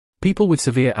People with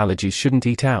severe allergies shouldn't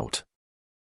eat out.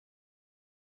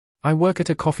 I work at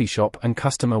a coffee shop and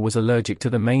customer was allergic to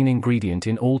the main ingredient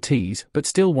in all teas but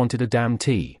still wanted a damn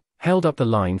tea. Held up the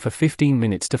line for 15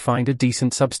 minutes to find a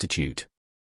decent substitute.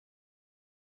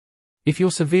 If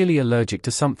you're severely allergic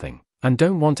to something, and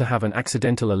don't want to have an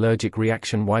accidental allergic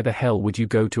reaction, why the hell would you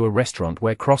go to a restaurant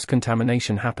where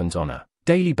cross-contamination happens on a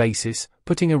daily basis,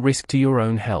 putting a risk to your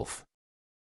own health?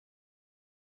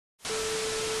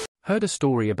 Heard a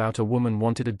story about a woman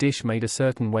wanted a dish made a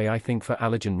certain way, I think for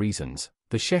allergen reasons.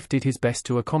 The chef did his best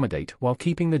to accommodate while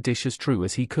keeping the dish as true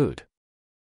as he could.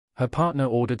 Her partner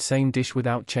ordered same dish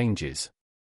without changes.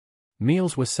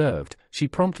 Meals were served, she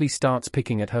promptly starts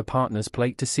picking at her partner's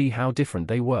plate to see how different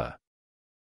they were.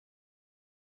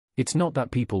 It's not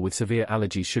that people with severe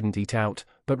allergies shouldn't eat out,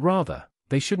 but rather,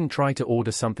 they shouldn't try to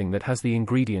order something that has the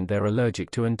ingredient they're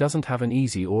allergic to and doesn't have an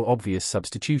easy or obvious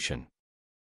substitution.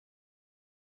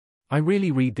 I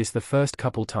really read this the first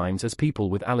couple times as people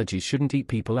with allergies shouldn't eat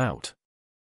people out.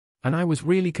 And I was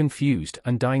really confused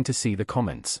and dying to see the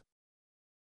comments.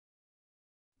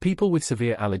 People with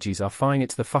severe allergies are fine,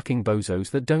 it's the fucking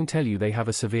bozos that don't tell you they have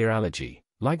a severe allergy.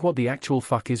 Like, what the actual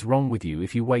fuck is wrong with you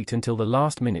if you wait until the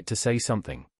last minute to say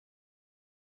something?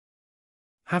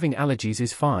 Having allergies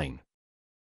is fine.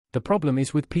 The problem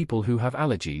is with people who have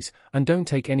allergies and don't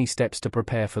take any steps to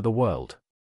prepare for the world.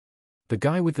 The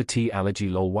guy with the tea allergy,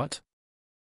 lol, what?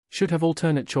 Should have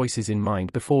alternate choices in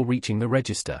mind before reaching the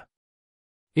register.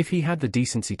 If he had the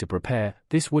decency to prepare,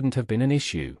 this wouldn't have been an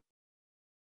issue.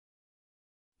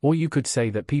 Or you could say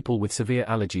that people with severe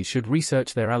allergies should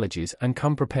research their allergies and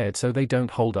come prepared so they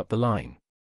don't hold up the line.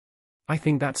 I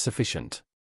think that's sufficient.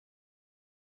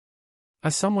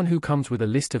 As someone who comes with a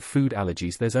list of food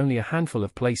allergies, there's only a handful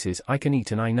of places I can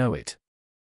eat and I know it.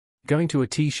 Going to a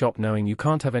tea shop knowing you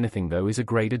can't have anything though is a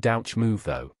grade A douche move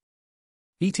though.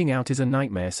 Eating out is a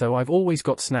nightmare, so I've always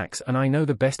got snacks and I know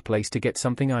the best place to get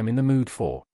something I'm in the mood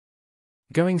for.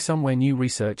 Going somewhere new,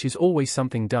 research is always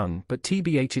something done, but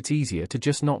TBH it's easier to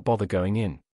just not bother going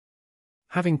in.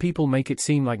 Having people make it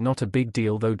seem like not a big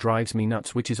deal though drives me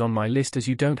nuts, which is on my list, as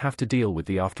you don't have to deal with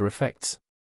the after effects.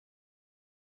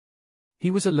 He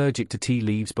was allergic to tea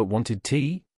leaves but wanted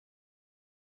tea?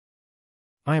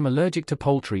 I am allergic to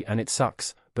poultry and it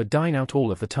sucks, but dine out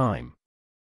all of the time.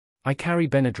 I carry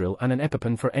Benadryl and an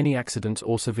EpiPen for any accidents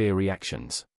or severe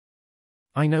reactions.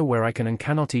 I know where I can and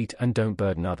cannot eat and don't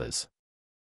burden others.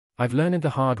 I've learned the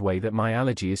hard way that my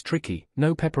allergy is tricky.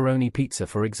 No pepperoni pizza,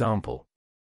 for example.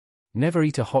 Never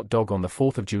eat a hot dog on the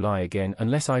 4th of July again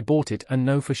unless I bought it and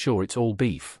know for sure it's all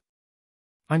beef.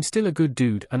 I'm still a good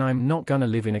dude and I'm not gonna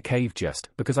live in a cave just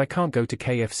because I can't go to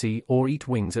KFC or eat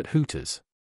wings at Hooters.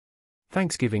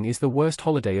 Thanksgiving is the worst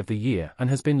holiday of the year and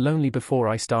has been lonely before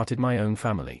I started my own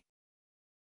family.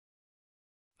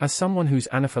 As someone who's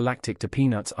anaphylactic to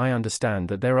peanuts, I understand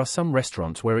that there are some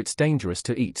restaurants where it's dangerous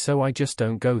to eat, so I just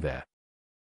don't go there.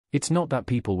 It's not that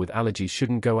people with allergies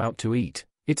shouldn't go out to eat,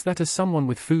 it's that as someone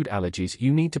with food allergies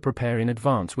you need to prepare in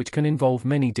advance, which can involve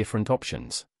many different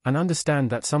options, and understand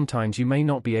that sometimes you may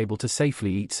not be able to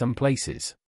safely eat some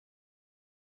places.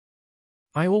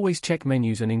 I always check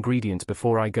menus and ingredients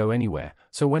before I go anywhere,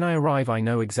 so when I arrive I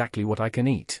know exactly what I can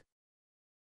eat.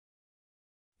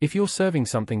 If you're serving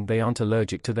something they aren't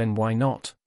allergic to, then why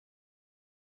not?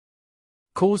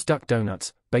 Cause duck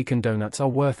donuts, bacon donuts are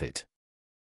worth it.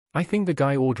 I think the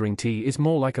guy ordering tea is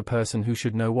more like a person who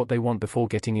should know what they want before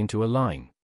getting into a line.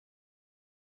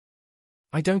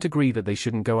 I don't agree that they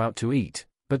shouldn't go out to eat,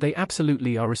 but they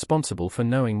absolutely are responsible for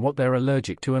knowing what they're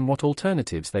allergic to and what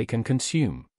alternatives they can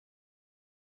consume.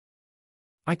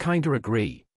 I kinda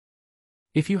agree.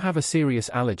 If you have a serious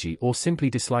allergy or simply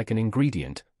dislike an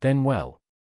ingredient, then well,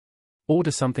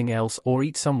 order something else or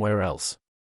eat somewhere else.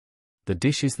 The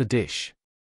dish is the dish.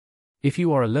 If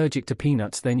you are allergic to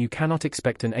peanuts, then you cannot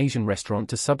expect an Asian restaurant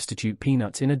to substitute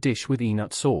peanuts in a dish with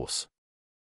e-nut sauce.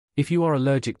 If you are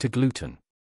allergic to gluten,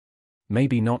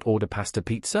 maybe not order pasta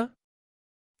pizza?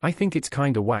 I think it's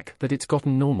kinda whack that it's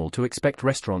gotten normal to expect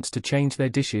restaurants to change their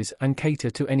dishes and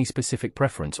cater to any specific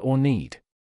preference or need.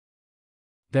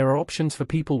 There are options for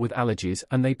people with allergies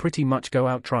and they pretty much go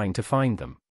out trying to find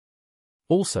them.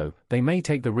 Also, they may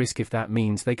take the risk if that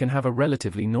means they can have a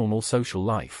relatively normal social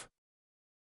life.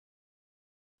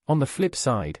 On the flip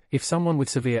side, if someone with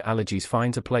severe allergies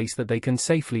finds a place that they can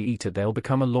safely eat at, they'll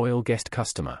become a loyal guest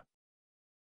customer.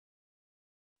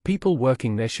 People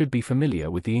working there should be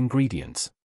familiar with the ingredients.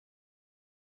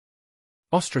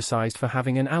 Ostracized for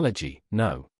having an allergy,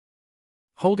 no.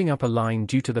 Holding up a line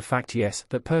due to the fact, yes,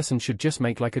 that person should just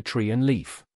make like a tree and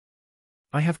leaf.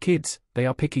 I have kids, they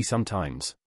are picky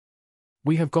sometimes.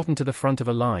 We have gotten to the front of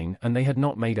a line and they had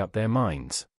not made up their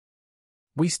minds.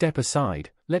 We step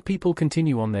aside, let people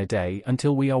continue on their day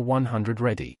until we are 100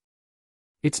 ready.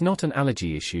 It's not an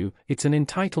allergy issue, it's an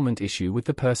entitlement issue with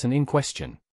the person in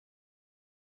question.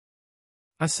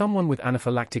 As someone with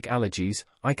anaphylactic allergies,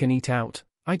 I can eat out.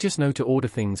 I just know to order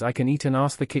things I can eat and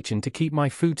ask the kitchen to keep my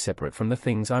food separate from the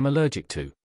things I'm allergic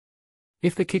to.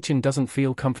 If the kitchen doesn't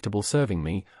feel comfortable serving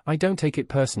me, I don't take it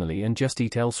personally and just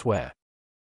eat elsewhere.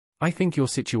 I think your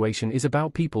situation is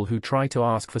about people who try to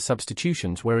ask for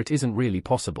substitutions where it isn't really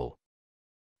possible.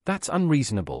 That's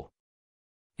unreasonable.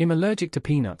 I'm allergic to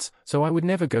peanuts, so I would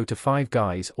never go to Five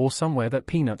Guys or somewhere that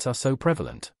peanuts are so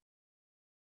prevalent.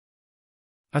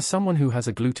 As someone who has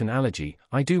a gluten allergy,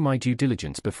 I do my due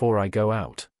diligence before I go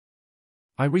out.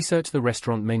 I research the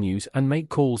restaurant menus and make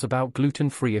calls about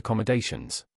gluten-free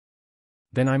accommodations.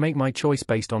 Then I make my choice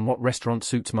based on what restaurant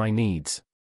suits my needs.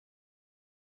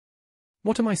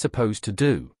 What am I supposed to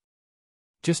do?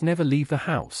 Just never leave the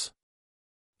house.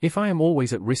 If I am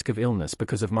always at risk of illness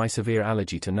because of my severe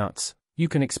allergy to nuts, you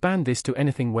can expand this to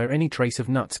anything where any trace of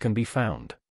nuts can be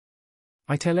found.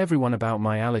 I tell everyone about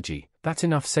my allergy, that's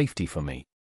enough safety for me.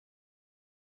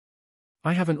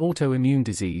 I have an autoimmune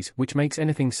disease which makes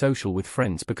anything social with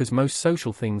friends because most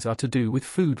social things are to do with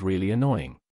food really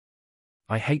annoying.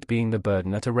 I hate being the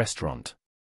burden at a restaurant.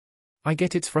 I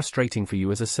get it's frustrating for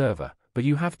you as a server, but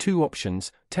you have two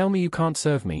options: tell me you can't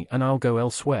serve me and I'll go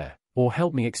elsewhere, or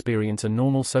help me experience a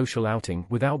normal social outing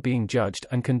without being judged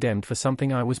and condemned for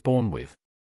something I was born with.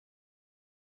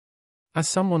 As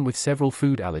someone with several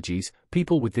food allergies,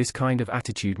 people with this kind of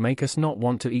attitude make us not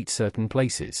want to eat certain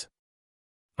places.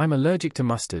 I'm allergic to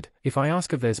mustard. If I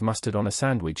ask if there's mustard on a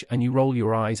sandwich and you roll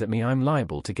your eyes at me, I'm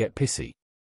liable to get pissy.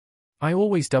 I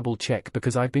always double check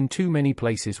because I've been too many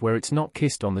places where it's not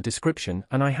kissed on the description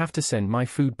and I have to send my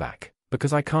food back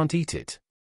because I can't eat it.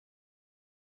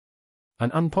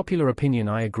 An unpopular opinion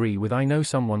I agree with: I know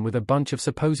someone with a bunch of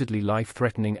supposedly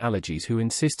life-threatening allergies who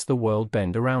insists the world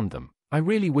bend around them. I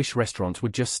really wish restaurants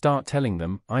would just start telling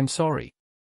them, I'm sorry.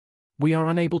 We are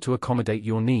unable to accommodate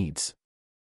your needs.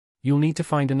 You'll need to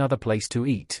find another place to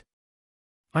eat.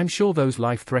 I'm sure those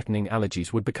life-threatening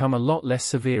allergies would become a lot less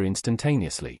severe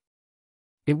instantaneously.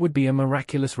 It would be a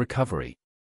miraculous recovery.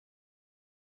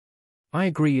 I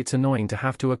agree it's annoying to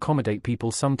have to accommodate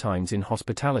people sometimes in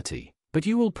hospitality, but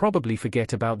you will probably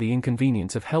forget about the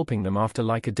inconvenience of helping them after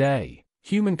like a day.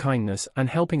 Human kindness and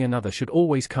helping another should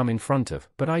always come in front of,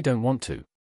 but I don't want to.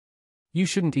 You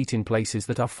shouldn't eat in places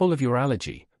that are full of your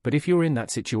allergy, but if you're in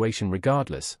that situation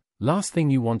regardless, last thing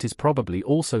you want is probably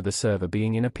also the server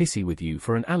being in a pissy with you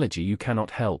for an allergy you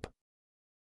cannot help.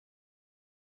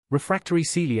 Refractory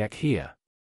celiac here.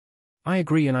 I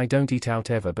agree, and I don't eat out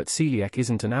ever, but celiac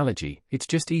isn't an allergy, it's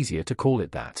just easier to call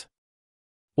it that.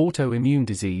 Autoimmune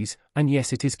disease, and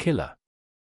yes, it is killer.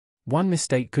 One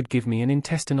mistake could give me an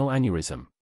intestinal aneurysm.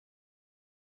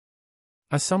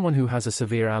 As someone who has a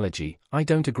severe allergy, I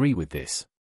don't agree with this.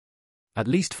 At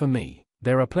least for me,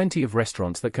 there are plenty of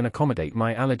restaurants that can accommodate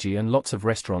my allergy and lots of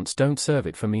restaurants don't serve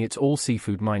it. For me it's all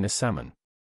seafood minus salmon.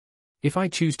 If I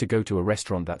choose to go to a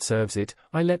restaurant that serves it,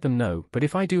 I let them know, but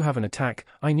if I do have an attack,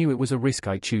 I knew it was a risk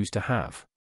I choose to have.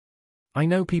 I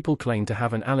know people claim to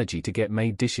have an allergy to get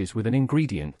made dishes with an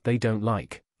ingredient they don't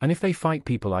like, and if they fight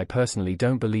people, I personally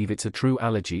don't believe it's a true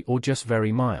allergy or just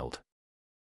very mild.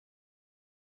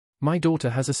 My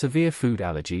daughter has a severe food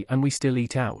allergy and we still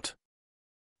eat out.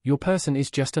 Your person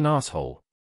is just an asshole.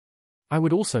 I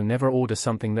would also never order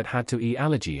something that had to eat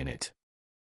allergy in it.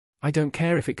 I don't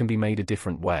care if it can be made a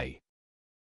different way.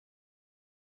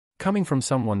 Coming from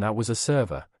someone that was a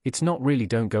server, it's not really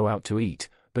don't go out to eat,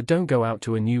 but don't go out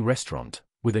to a new restaurant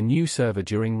with a new server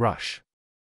during rush.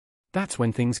 That's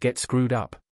when things get screwed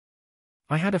up.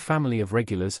 I had a family of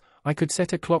regulars. I could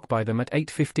set a clock by them at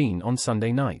 8:15 on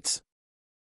Sunday nights.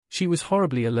 She was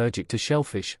horribly allergic to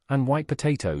shellfish and white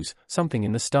potatoes, something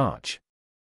in the starch.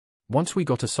 Once we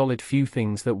got a solid few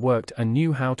things that worked and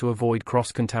knew how to avoid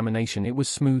cross-contamination, it was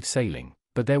smooth sailing,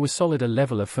 but there was solid a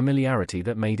level of familiarity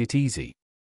that made it easy.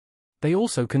 They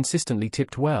also consistently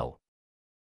tipped well.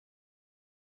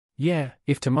 Yeah,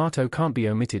 if tomato can't be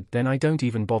omitted, then I don't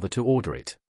even bother to order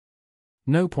it.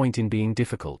 No point in being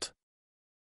difficult.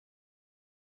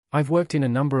 I've worked in a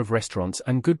number of restaurants,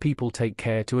 and good people take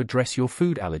care to address your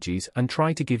food allergies and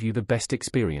try to give you the best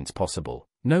experience possible.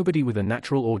 Nobody with a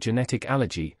natural or genetic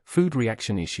allergy, food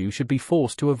reaction issue should be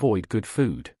forced to avoid good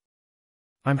food.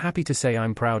 I'm happy to say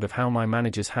I'm proud of how my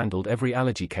managers handled every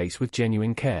allergy case with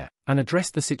genuine care, and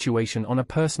addressed the situation on a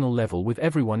personal level with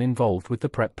everyone involved with the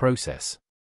prep process.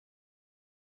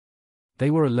 They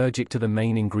were allergic to the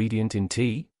main ingredient in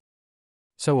tea?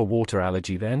 So a water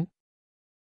allergy then?